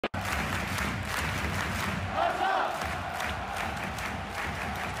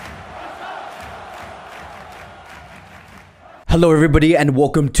Hello everybody and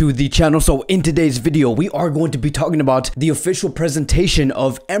welcome to the channel. So in today's video we are going to be talking about the official presentation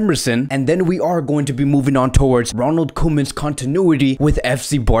of Emerson, and then we are going to be moving on towards Ronald Koeman's continuity with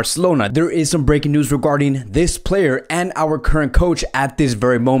FC Barcelona. There is some breaking news regarding this player and our current coach at this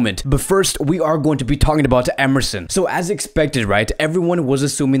very moment. But first we are going to be talking about Emerson. So as expected, right, everyone was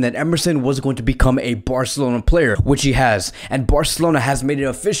assuming that Emerson was going to become a Barcelona player, which he has, and Barcelona has made it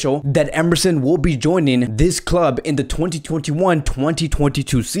official that Emerson will be joining this club in the 2021-2022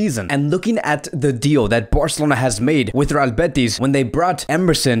 season. And looking at the deal that Barcelona has made with Real Betis when they brought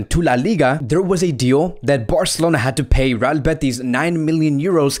Emerson to La Liga, there was a deal that Barcelona had to pay Real Betis 9 million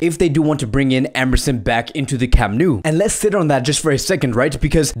euros if they do want to bring in Emerson back into the Camp Nou. And let's sit on that just for a second, right?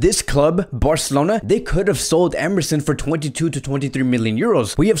 Because this club, Barcelona, they could have sold Emerson for 22 to 23 million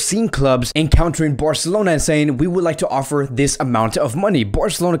euros. We have seen clubs encountering Barcelona and saying, we would like to offer this amount of money.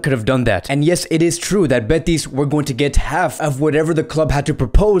 Barcelona could have done that. And yes, it is true that Betis were going to get half of whatever the club had to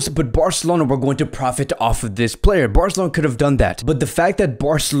propose, but Barcelona were going to profit off of this player. Barcelona could have done that. But the fact that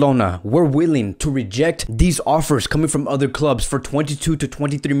Barcelona were willing to reject these offers coming from other clubs for 22 to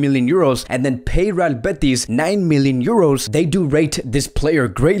 23 million euros and then pay Real Betis 9 million euros, they do rate this player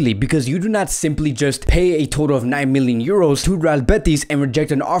greatly, because you do not simply just pay a total of 9 million euros to Real Betis and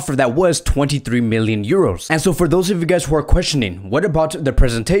reject an offer that was 23 million euros. And so for those of you guys who are questioning, what about the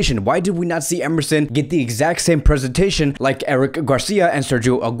presentation? Why did we not see Emerson get the exact same presentation like Eric Garcia and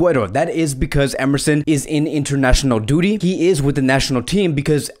Sergio Aguero? That is because Emerson is in international duty. He is with the national team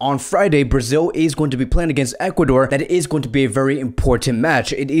because on Friday, Brazil is going to be playing against Ecuador. That is going to be a very important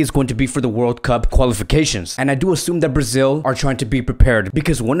match. It is going to be for the World Cup qualifications. And I do assume that Brazil are trying to be prepared,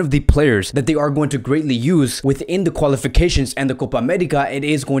 because one of the players that they are going to greatly use within the qualifications and the Copa America, it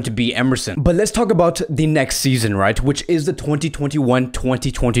is going to be Emerson. But let's talk about the next season, right? Which is the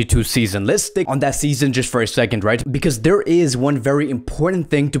 2021-2022 season. Let's stick on that season just for a second, right? Because there is one very important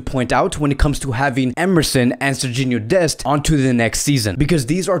thing to point out when it comes to having Emerson and Serginho Dest onto the next season, because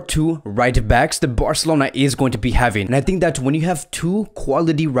these are two right backs that Barcelona is going to be having. And I think that when you have two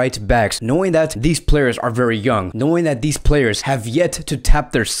quality right backs, knowing that these players are very young, knowing that these players have yet to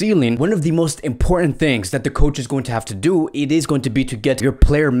tap their ceiling, one of the most important things that the coach is going to have to do, it is going to be to get your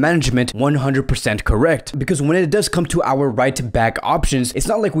player management 100% correct. Because when it does come to our right back options, it's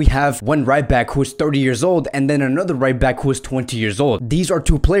not like we have one right back who is 30 years old and then another right back who is 20 years old. These are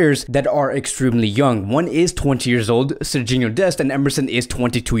two players that are extremely young. One is 20 years old, Serginho Dest, and Emerson is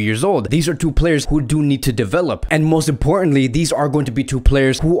 22 years old. These are two players who do need to develop. And most importantly, these are going to be two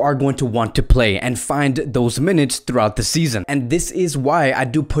players who are going to want to play and find those minutes throughout the season. And this is why I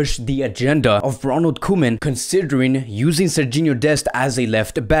do push the agenda of Ronald Koeman considering using Serginho Dest as a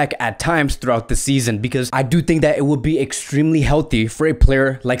left back at times throughout the season, because I do think that it would be extremely healthy for a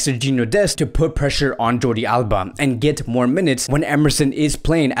player like Serginho Dest to put pressure on Jordi Alba and get more minutes when Emerson is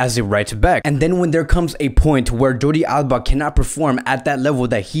playing as a right back. And then when there comes a point where Jordi Alba cannot perform at that level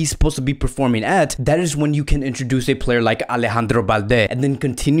that he's supposed to be performing at, that is when you can introduce a player like Alejandro Balde and then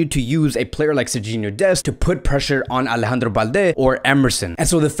continue to use a player like Serginho Dest to put pressure on Alejandro Balde or Emerson. And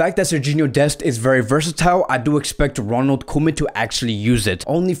so the fact that Serginho Dest is very versatile, I do expect Ronald Koeman to actually use it,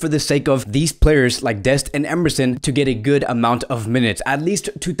 only for the sake of these players like Dest and Emerson to get a good amount of minutes, at least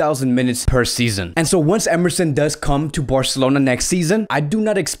 2,000 minutes per season. And so once Emerson does come to Barcelona next season, I do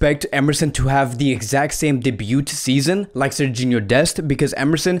not expect Emerson to have the exact same debut season like Serginho Dest, because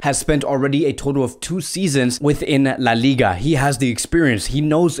Emerson has spent already a total of 2 seasons within La Liga. He has the experience. He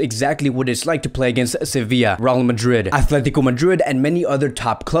knows exactly what it's like to play against Sevilla, Real Madrid, Atletico Madrid, and many other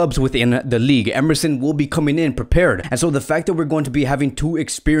top clubs within the league. Emerson will be coming in prepared. And so the fact that we're going to be having 2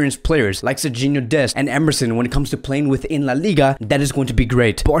 experienced players like Serginho Dest and Emerson when it comes to playing within La Liga, that is going to be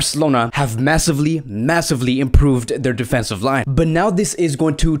great. Barcelona have massively improved their defensive line. But now this is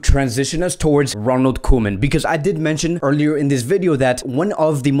going to transition us towards Ronald Koeman, because I did mention earlier in this video that one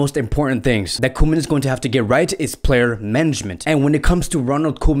of the most important things that Koeman is going to have to get right is player management. And when it comes to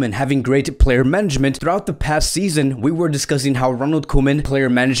Ronald Koeman having great player management, throughout the past season, we were discussing how Ronald Koeman player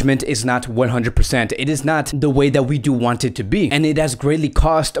management is not 100%. It is not the way that we do want it to be. And it has greatly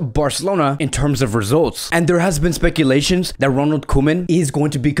cost Barcelona in terms of results. And there has been speculations that Ronald Koeman is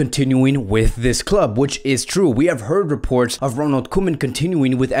going to be continuing with this club, which is true. We have heard reports of Ronald Koeman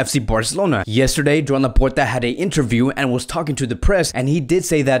continuing with FC Barcelona. Yesterday, Joan Laporta had an interview and was talking to the press, and he did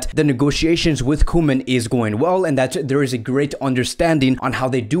say that the negotiations with Koeman is going well and that there is a great understanding on how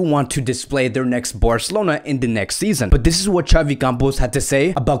they do want to display their next Barcelona in the next season. But this is what Xavi Campos had to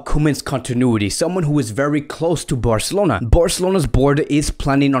say about Koeman's continuity, someone who is very close to Barcelona. Barcelona's board is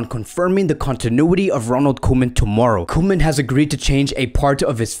planning on confirming the continuity of Ronald Koeman tomorrow. Koeman has agreed to change a part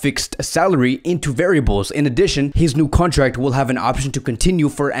of his fixed salary into variables. In addition, his new contract will have an option to continue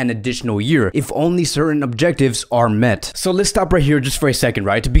for an additional year if only certain objectives are met. So let's stop right here just for a second,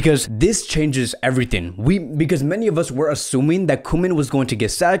 right? Because this changes everything. Because many of us were assuming that Koeman was going to get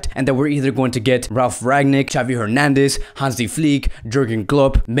sacked and that we're either going to get Ralf Rangnick, Xavi Hernandez, Hansi Flick, Jurgen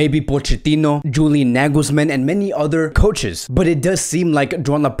Klopp, maybe Pochettino, Julian Nagelsmann, and many other coaches. But it does seem like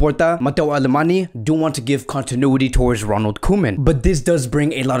Joan Laporta, Matteo Allemani do want to give continuity towards Ronald Koeman. But this does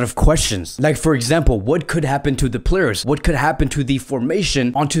bring a lot of questions. Like, for example, what could happen to the players? What could happen to the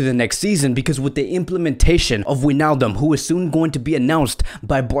formation onto the next season? Because with the implementation of Wijnaldum, who is soon going to be announced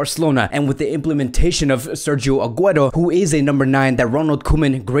by Barcelona, and with the implementation of Sergio Aguero, who is a number 9 that Ronald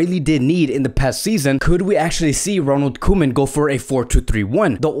Koeman greatly did need in the past season, could we actually see Ronald Koeman go for a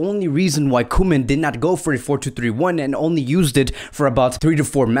 4-2-3-1? The only reason why Koeman did not go for a 4-2-3-1 and only used it for about 3 to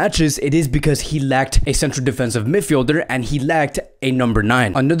 4 matches, it is because he lacked a central defensive midfielder and he lacked a number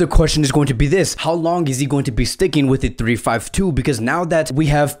 9. Another question is going to be this: how long is he going to be sticking with the 3-5-2? Because now that we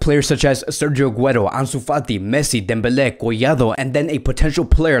have players such as Sergio Aguero, Ansu Fati, Messi, Dembele, Collado, and then a potential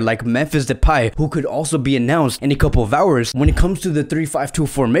player like Memphis Depay, who could also be announced in a couple of hours, when it comes to the 3-5-2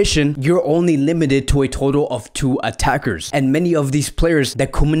 formation, you're only limited to a total of 2 attackers. And many of these players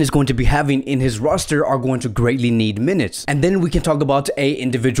that Koeman is going to be having in his roster are going to greatly need minutes. And then we can talk about a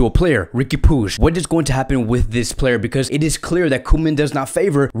individual player, Riqui Puig. What is going to happen with this player? Because it is clear that Koeman does not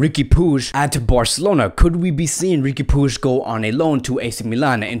favor Riqui Puig at Barcelona. Could we be seeing Riqui Puig go on a loan to AC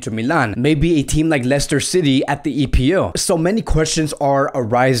Milan, Inter Milan, maybe a team like Leicester City at the EPL? So many questions are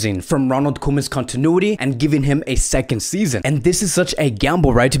arising from Ronald Koeman's continuity and giving him a second season. And this is such a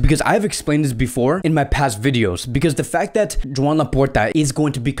gamble, right? Because I've explained this before in my past videos, because the fact that Joan Laporta is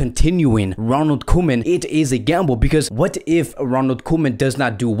going to be continuing Ronald Koeman, it is a gamble. Because what if Ronald Koeman does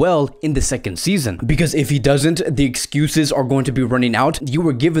not do well in the second season? Because if he doesn't, the excuses are going to be running out. You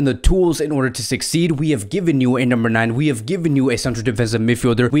were given the tools in order to succeed. We have given you a number 9. We have given you a central defensive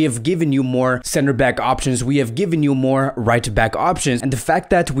midfielder. We have given you more center back options. We have given you more right back options. And the fact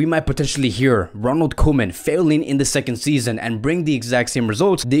that we might potentially hear Ronald Koeman failing in the second season and bring the exact same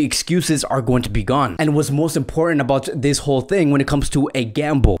results, the excuses are going to be gone. And what's most important about this whole thing when it comes to a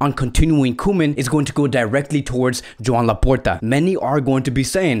gamble on continuing Koeman is going to go directly towards Joan Laporta. Many are going to be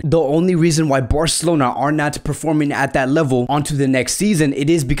saying the only reason why Barcelona are not performing at that level onto the next season, it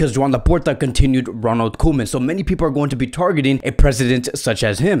is because Joan Laporta continued Ronald Koeman. So many people are going to be targeting a president such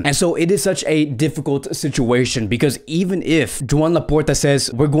as him. And so it is such a difficult situation, because even if Joan Laporta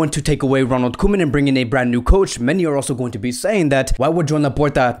says we're going to take away Ronald Koeman and bring in a brand new coach, many are also going to be saying that why would Joan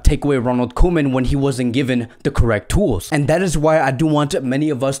Laporta take away Ronald Koeman when he wasn't given the correct tools? And that is why I do want many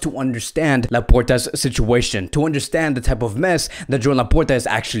of us to understand Laporta's situation, to understand the type of mess that Joan Laporta is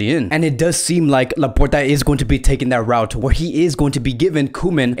actually in. And it does seem like Laporta is going to be taking that route where he is going to be giving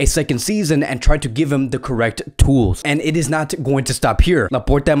Koeman a second season and try to give him the correct tools. And it is not going to stop here.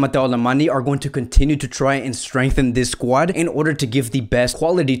 Laporta and Matteo Allemani are going to continue to try and strengthen this squad in order to give the best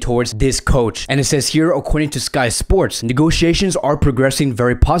quality towards this coach. And it says here, according to Sky Sports, negotiations are progressing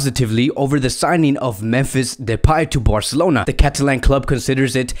very positively over the signing of Memphis Depay to Barcelona. The Catalan club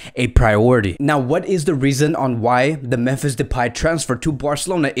considers it a priority. Now, what is the reason on why the Memphis Depay transfer to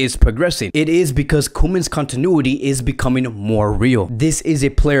Barcelona is progressing? It is because Koeman's continuity is becoming more real. This is a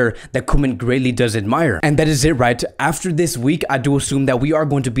player that Koeman greatly does admire. And that is it, right? After this week, I do assume that we are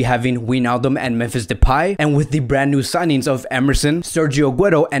going to be having Wijnaldum and Memphis Depay, and with the brand new signings of Emerson, Sergio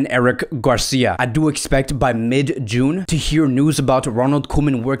Aguero, and Eric Garcia. I do expect by mid-June to hear news about Ronald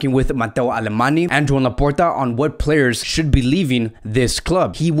Koeman working with Matteo Allemani and Joan Laporta on what players should be leaving this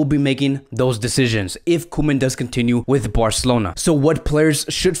club. He will be making those decisions if Koeman does continue with Barcelona. So what players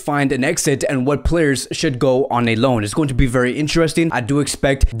should find an exit and what players should go on a loan? It's going to be very interesting. I do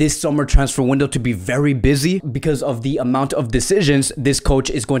expect this summer transfer window to be very busy because of the amount of decisions this coach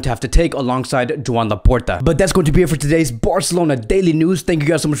is going to have to take alongside Joan Laporta. But that's going to be it for today's Barcelona Daily News. Thank you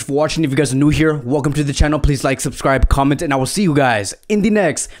guys so much for watching. If you guys are new here, welcome to the channel. Please like, subscribe, comment, and I will see you guys in the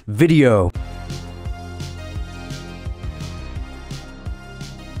next video.